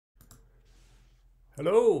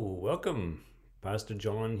Hello, welcome. Pastor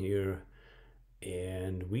John here,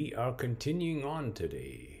 and we are continuing on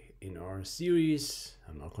today in our series.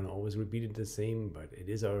 I'm not going to always repeat it the same, but it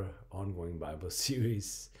is our ongoing Bible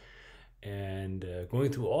series, and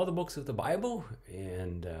going through all the books of the Bible.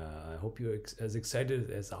 And I hope you're as excited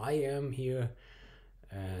as I am here.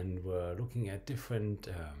 And we're looking at different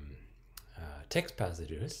text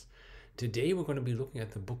passages. Today, we're going to be looking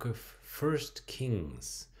at the book of First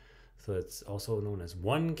Kings. So it's also known as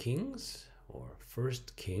 1 Kings or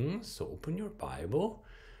First Kings. So open your Bible,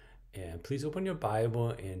 and please open your Bible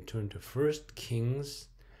and turn to First Kings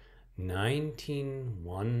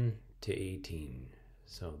 19:1 to 18.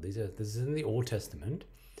 So this is in the Old Testament,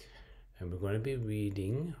 and we're going to be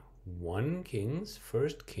reading 1 Kings,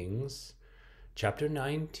 First Kings, chapter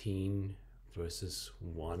 19, verses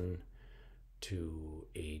 1 to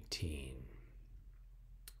 18.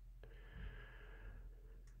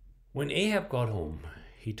 When Ahab got home,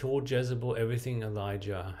 he told Jezebel everything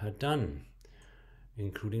Elijah had done,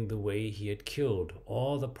 including the way he had killed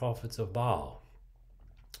all the prophets of Baal.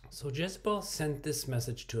 So Jezebel sent this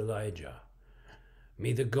message to Elijah: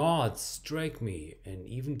 "May the gods strike me and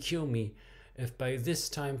even kill me if by this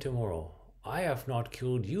time tomorrow I have not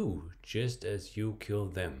killed you just as you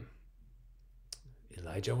killed them."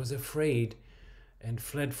 Elijah was afraid and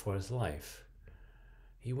fled for his life.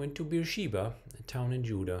 He went to Beersheba, a town in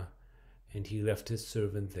Judah, and he left his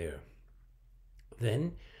servant there.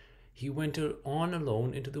 Then he went on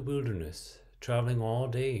alone into the wilderness, traveling all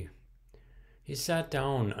day. He sat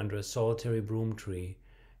down under a solitary broom tree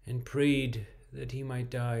and prayed that he might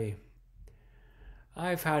die.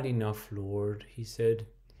 "I've had enough, Lord," he said.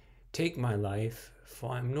 "Take my life,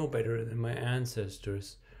 for I'm no better than my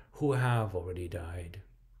ancestors who have already died."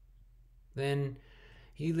 Then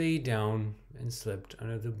he lay down and slept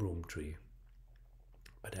under the broom tree.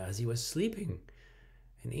 But as he was sleeping,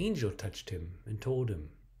 an angel touched him and told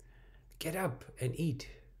him, "Get up and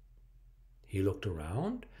eat." He looked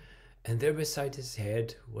around, and there beside his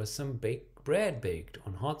head was some bread baked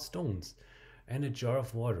on hot stones and a jar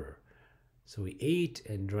of water. So he ate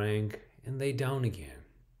and drank and lay down again.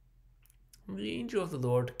 The angel of the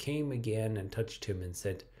Lord came again and touched him and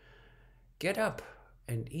said, "Get up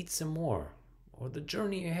and eat some more, or the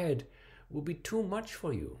journey ahead will be too much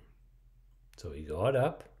for you." So he got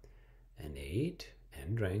up and ate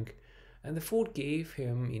and drank, and the food gave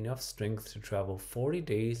him enough strength to travel 40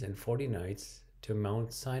 days and 40 nights to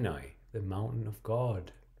Mount Sinai, the mountain of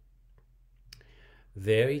God.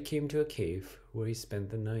 There he came to a cave where he spent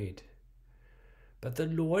the night. But the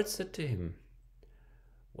Lord said to him,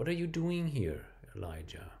 "What are you doing here,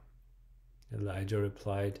 Elijah?" Elijah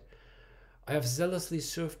replied, "I have zealously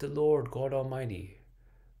served the Lord God Almighty.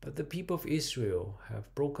 But the people of Israel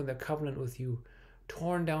have broken the covenant with you,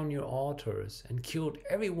 torn down your altars, and killed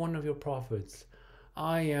every one of your prophets.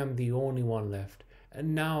 I am the only one left,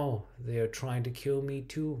 and now they are trying to kill me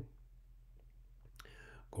too.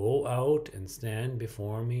 Go out and stand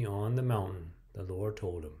before me on the mountain," the Lord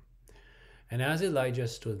told him. And as Elijah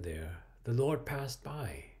stood there, the Lord passed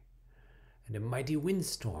by, and a mighty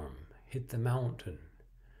windstorm hit the mountain.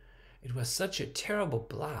 It was such a terrible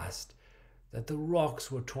blast that the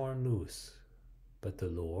rocks were torn loose, but the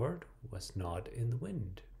Lord was not in the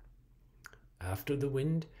wind. After the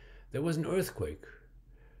wind, there was an earthquake,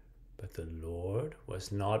 but the Lord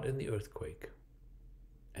was not in the earthquake.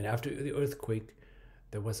 And after the earthquake,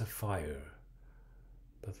 there was a fire,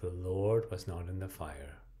 but the Lord was not in the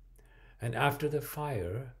fire. And after the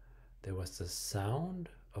fire, there was the sound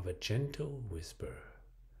of a gentle whisper.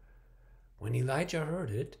 When Elijah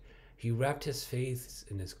heard it, he wrapped his face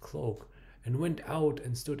in his cloak and went out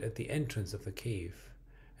and stood at the entrance of the cave.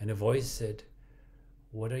 And a voice said,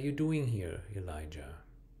 "What are you doing here, Elijah?"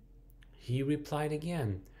 He replied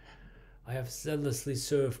again, "I have zealously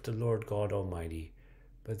served the Lord God Almighty,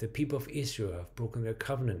 but the people of Israel have broken their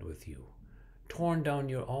covenant with you, torn down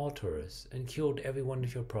your altars, and killed every one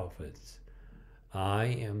of your prophets. I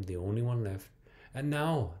am the only one left, and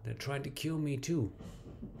now they're trying to kill me too."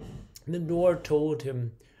 And the Lord told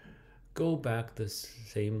him, "Go back the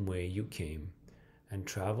same way you came and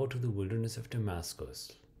travel to the wilderness of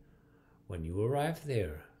Damascus. When you arrive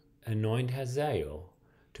there, anoint Hazael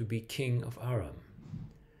to be king of Aram.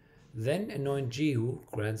 Then anoint Jehu,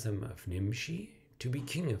 grandson of Nimshi, to be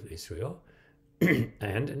king of Israel,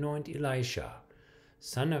 and anoint Elisha,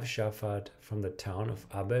 son of Shaphat, from the town of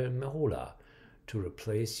Abel Meholah, to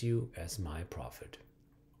replace you as my prophet.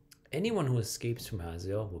 Anyone who escapes from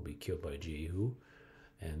Hazael will be killed by Jehu,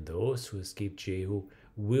 and those who escape Jehu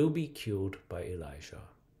will be killed by Elisha.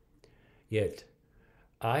 Yet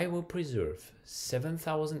I will preserve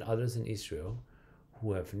 7,000 others in Israel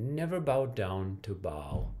who have never bowed down to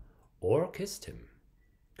Baal or kissed him.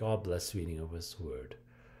 God bless reading of his word.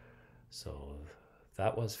 So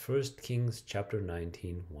that was 1 Kings chapter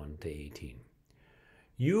 19, 1 to 18.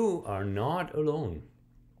 You are not alone.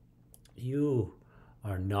 You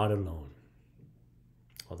are not alone.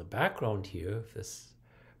 Well, the background here of this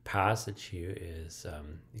passage here is,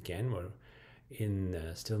 again, we're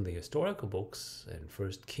still in the historical books in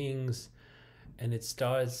 1 Kings, and it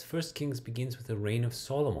starts, 1 Kings begins with the reign of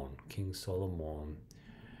Solomon, King Solomon.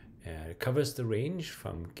 It covers the range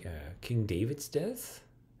from King David's death,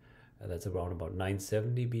 that's around about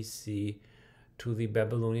 970 BC, to the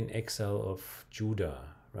Babylonian exile of Judah,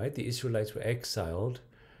 right? The Israelites were exiled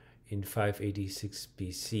in 586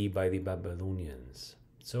 BC by the Babylonians.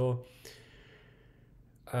 So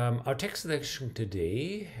our text selection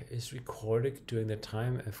today is recorded during the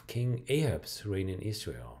time of King Ahab's reign in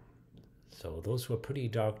Israel. So those were pretty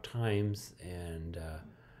dark times, and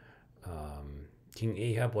King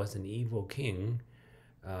Ahab was an evil king.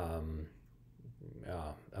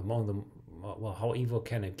 Among them, well, how evil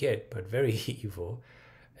can it get? But very evil.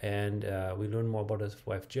 And we learn more about his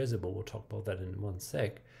wife Jezebel. We'll talk about that in one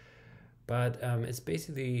sec. But it's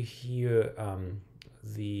basically here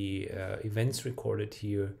the events recorded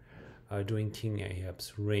here during King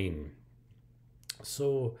Ahab's reign.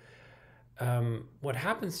 So what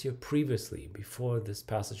happens here previously, before this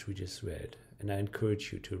passage we just read, and I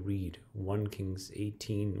encourage you to read 1 Kings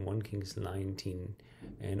 18, 1 Kings 19,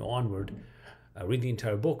 and onward. Read the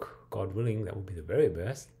entire book, God willing, that will be the very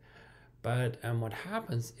best. But what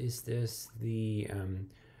happens is there's the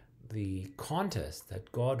contest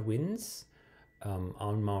that God wins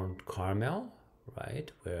on Mount Carmel,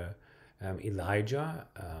 right, where Elijah,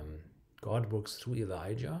 God works through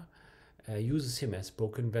Elijah, uses him as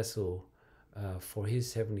broken vessel for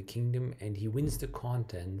his heavenly kingdom, and he wins the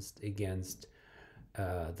contest against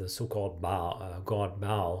the so-called Baal, God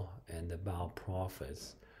Baal and the Baal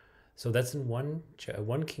prophets. So that's in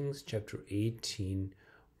 1 Kings chapter 18,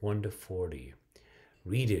 1 to 40.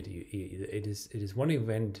 Read it. It is one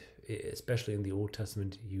event, especially in the Old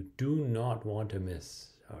Testament, you do not want to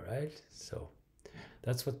miss. All right. So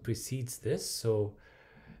that's what precedes this. So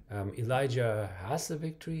Elijah has the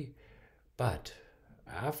victory, but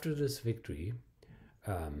after this victory,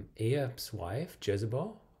 Ahab's wife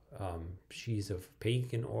Jezebel, she's of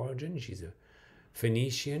pagan origin. She's a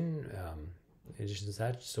Phoenician.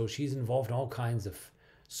 So she's involved in all kinds of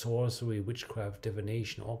sorcery, witchcraft,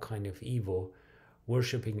 divination, all kind of evil,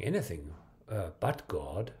 worshipping anything but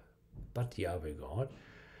God, but Yahweh God.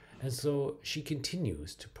 And so she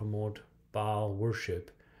continues to promote Baal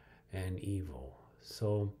worship and evil.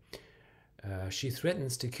 So she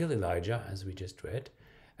threatens to kill Elijah, as we just read,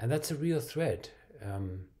 and that's a real threat.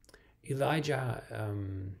 Elijah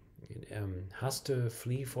has to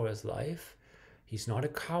flee for his life. He's not a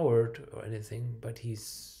coward or anything, but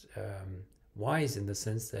he's wise in the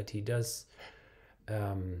sense that he does,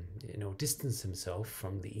 distance himself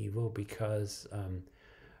from the evil, because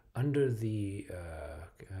under the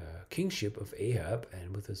kingship of Ahab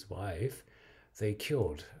and with his wife, they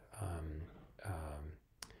killed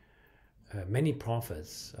many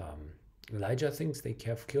prophets. Elijah thinks they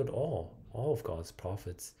have killed all of God's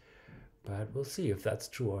prophets, but we'll see if that's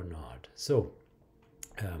true or not. So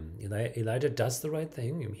Elijah does the right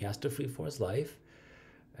thing. He has to flee for his life.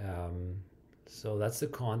 So that's the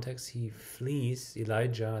context. He flees.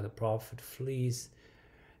 Elijah, the prophet, flees,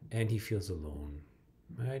 and he feels alone,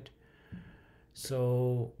 right?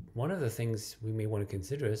 So one of the things we may want to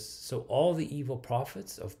consider is, so all the evil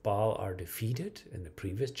prophets of Baal are defeated in the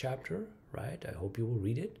previous chapter, right? I hope you will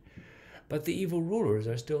read it. But the evil rulers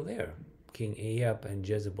are still there. King Ahab and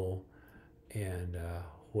Jezebel and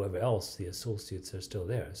whoever else, the associates, are still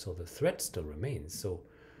there. So the threat still remains. So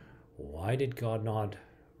why did God not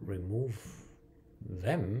remove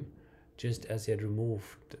them just as he had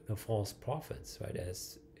removed the false prophets, right?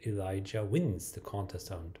 As Elijah wins the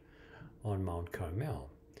contest on Mount Carmel.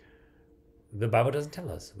 The Bible doesn't tell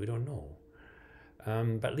us. We don't know.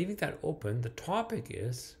 But leaving that open, the topic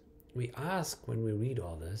is, we ask when we read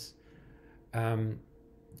all this,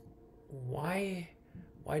 why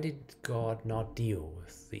did God not deal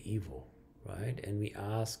with the evil, right? And we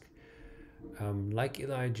ask, like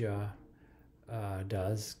Elijah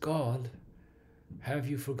does, God, have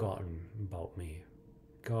you forgotten about me?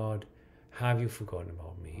 God, have you forgotten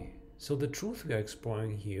about me? So the truth we are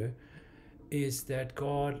exploring here is that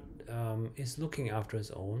God is looking after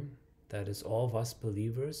his own. That is, all of us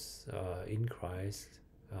believers in Christ,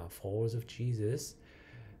 followers of Jesus.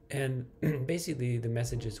 And basically the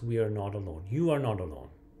message is, we are not alone. You are not alone.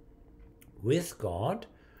 With God,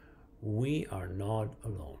 we are not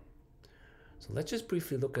alone. So let's just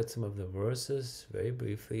briefly look at some of the verses, very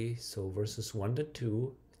briefly. So verses 1 to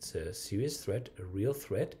 2, it's a serious threat, a real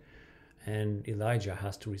threat, and Elijah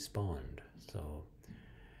has to respond. So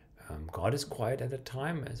God is quiet at the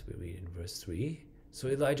time, as we read in verse 3. So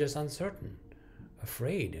Elijah is uncertain,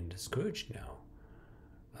 afraid, and discouraged now.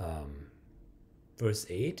 Verse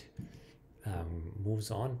 8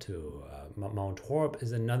 moves on to Mount Horeb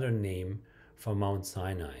is another name for Mount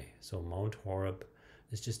Sinai. So Mount Horeb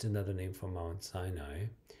is just another name for Mount Sinai.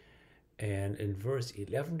 And in verse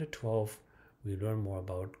 11 to 12, we learn more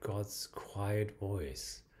about God's quiet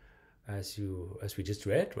voice. As we just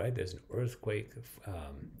read, right? There's an earthquake,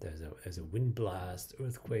 there's a wind blast,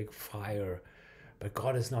 earthquake, fire, but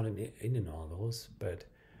God is not in all those. But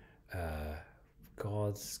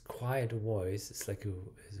God's quiet voice is like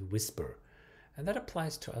a whisper, and that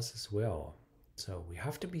applies to us as well. So we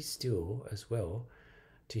have to be still as well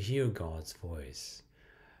to hear God's voice.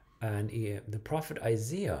 And the prophet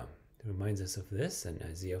Isaiah reminds us of this in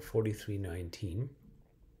Isaiah 43:19.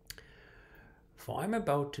 For I'm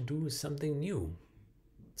about to do something new.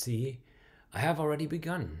 See, I have already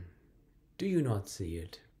begun. Do you not see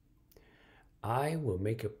it? I will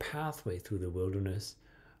make a pathway through the wilderness.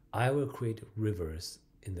 I will create rivers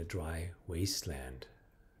in the dry wasteland.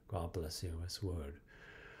 God bless you, His word.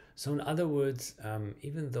 So in other words,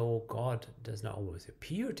 even though God does not always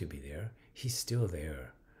appear to be there, He's still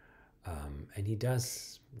there. And He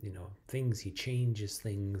does, things, He changes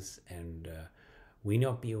things, and we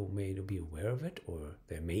not be made to be aware of it, or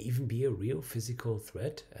there may even be a real physical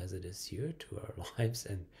threat, as it is here, to our lives.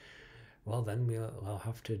 And well, then we'll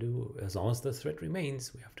have to do, as long as the threat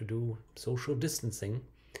remains, we have to do social distancing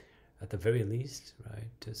at the very least,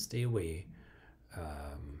 right, to stay away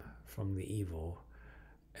from the evil.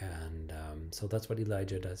 And so that's what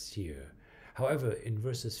Elijah does here. However, in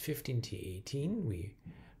verses 15 to 18, we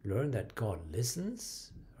learn that God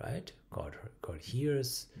listens, right? God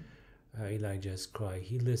hears Elijah's cry.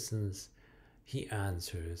 He listens, He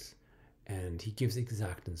answers, and He gives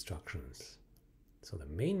exact instructions. So the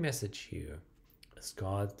main message here is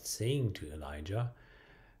God saying to Elijah,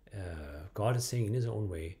 God is saying in His own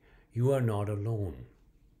way, you are not alone,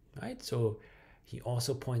 right? So He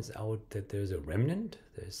also points out that there's a remnant.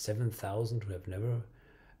 There's 7,000 who have never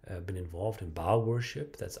been involved in Baal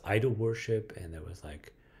worship. That's idol worship. And there was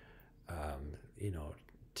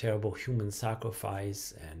terrible human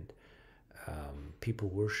sacrifice and people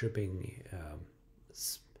worshiping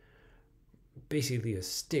basically a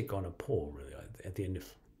stick on a pole, really, at the end of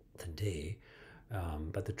the day.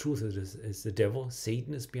 But the truth is the devil.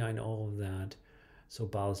 Satan is behind all of that. So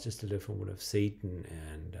Baal is just a different word of Satan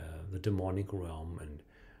and the demonic realm, and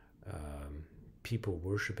people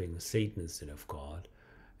worshiping Satan instead of God,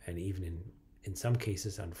 and even in some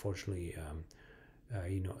cases, unfortunately,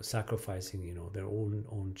 sacrificing their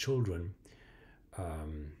own children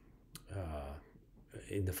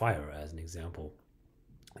in the fire, as an example.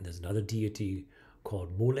 And there's another deity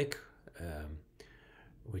called Molech,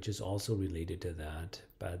 which is also related to that.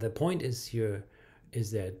 But the point is here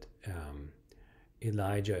is that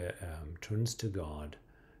Elijah turns to God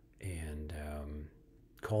and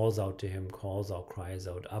calls out to Him, cries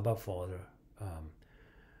out, Abba, Father,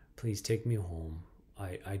 please take me home.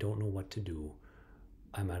 I don't know what to do.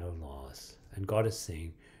 I'm at a loss. And God is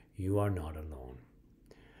saying, you are not alone.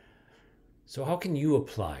 So how can you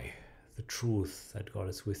apply the truth that God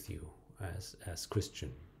is with you as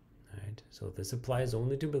Christian? Right? So this applies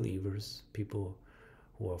only to believers, people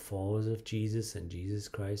who are followers of Jesus and Jesus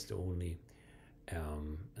Christ only.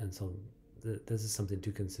 And so this is something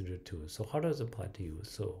to consider too. So how does it apply to you?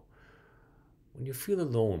 So when you feel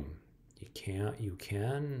alone, you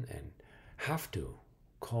can and have to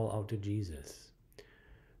call out to Jesus.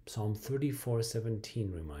 Psalm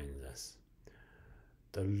 34:17 reminds us,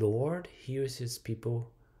 the Lord hears His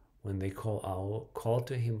people when they call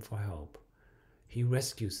to Him for help. He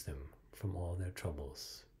rescues them from all their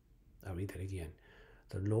troubles. I'll read that again.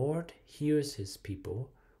 The Lord hears His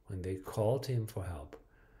people when they call to Him for help.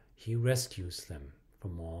 He rescues them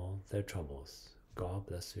from all their troubles. God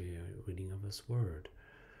bless the reading of His word.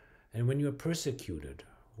 And when you're persecuted,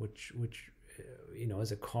 which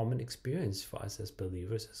is a common experience for us as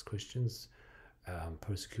believers, as Christians,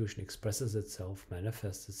 persecution expresses itself,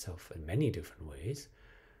 manifests itself in many different ways.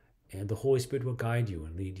 And the Holy Spirit will guide you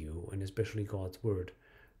and lead you, and especially God's word,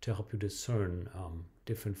 to help you discern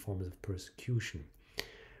different forms of persecution.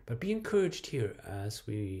 But be encouraged here as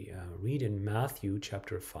we read in Matthew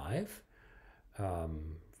chapter 5,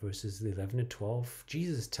 verses 11 to 12.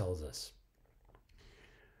 Jesus tells us,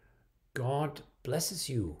 God blesses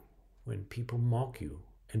you when people mock you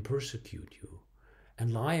and persecute you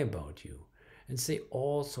and lie about you and say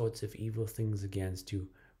all sorts of evil things against you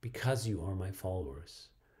because you are my followers.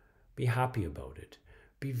 Be happy about it.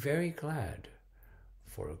 Be very glad,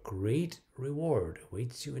 for a great reward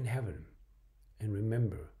awaits you in heaven. And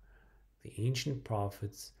remember, the ancient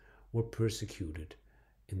prophets were persecuted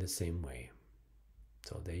in the same way.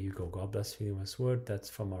 So there you go. God bless you with this word. That's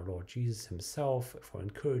from our Lord Jesus himself for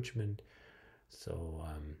encouragement. So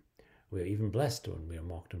we're even blessed when we are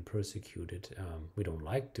mocked and persecuted. We don't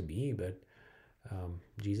like to be, but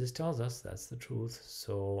Jesus tells us that's the truth.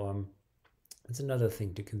 So it's another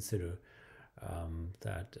thing to consider,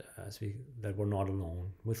 that we're not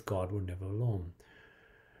alone. With God, we're never alone.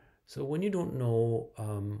 So when you don't know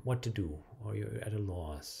what to do, or you're at a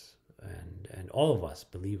loss, and all of us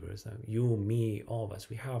believers, you, me, all of us,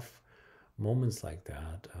 we have moments like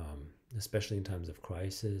that, especially in times of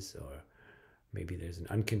crisis, or maybe there's an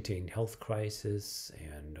uncontained health crisis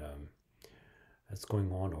and that's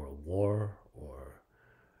going on, or a war, or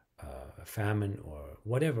a famine, or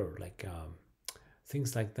whatever, like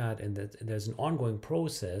things like that, and that there's an ongoing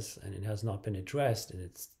process and it has not been addressed and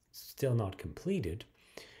it's still not completed.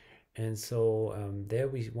 And so there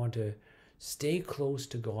we want to stay close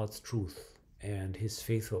to God's truth and his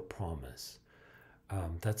faithful promise.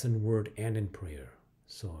 That's in word and in prayer.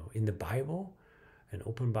 So in the Bible, an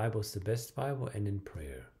open Bible is the best Bible, and in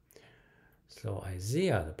prayer. So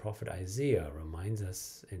Isaiah, the prophet Isaiah, reminds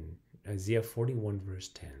us in Isaiah 41 verse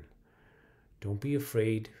 10, don't be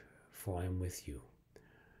afraid, for I am with you.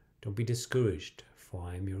 Don't be discouraged, for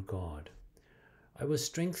I am your God. I will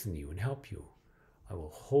strengthen you and help you. I will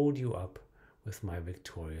hold you up with my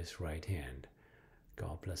victorious right hand.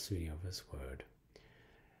 God bless the reading of his word.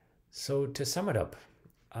 So to sum it up,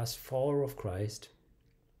 as follower of Christ,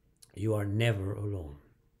 you are never alone.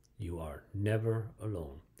 You are never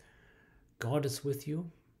alone. God is with you.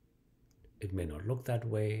 It may not look that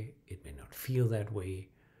way. It may not feel that way.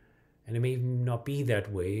 And it may not be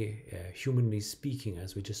that way, humanly speaking,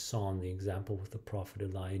 as we just saw in the example with the prophet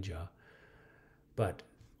Elijah. But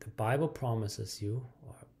the Bible promises you,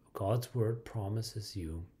 or God's word promises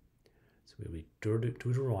you. So we read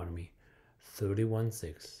Deuteronomy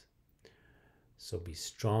 31:6. So be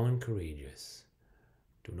strong and courageous.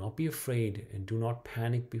 Do not be afraid and do not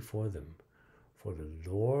panic before them, for the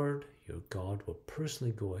Lord your God will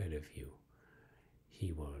personally go ahead of you.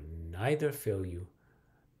 He will neither fail you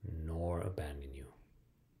nor abandon you.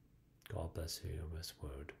 God bless you with his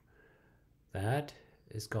word. That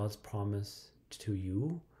is God's promise to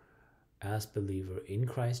you as believer in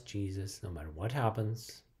Christ Jesus, no matter what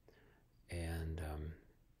happens. And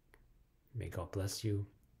may God bless you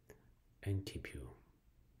and keep you.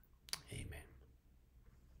 Amen.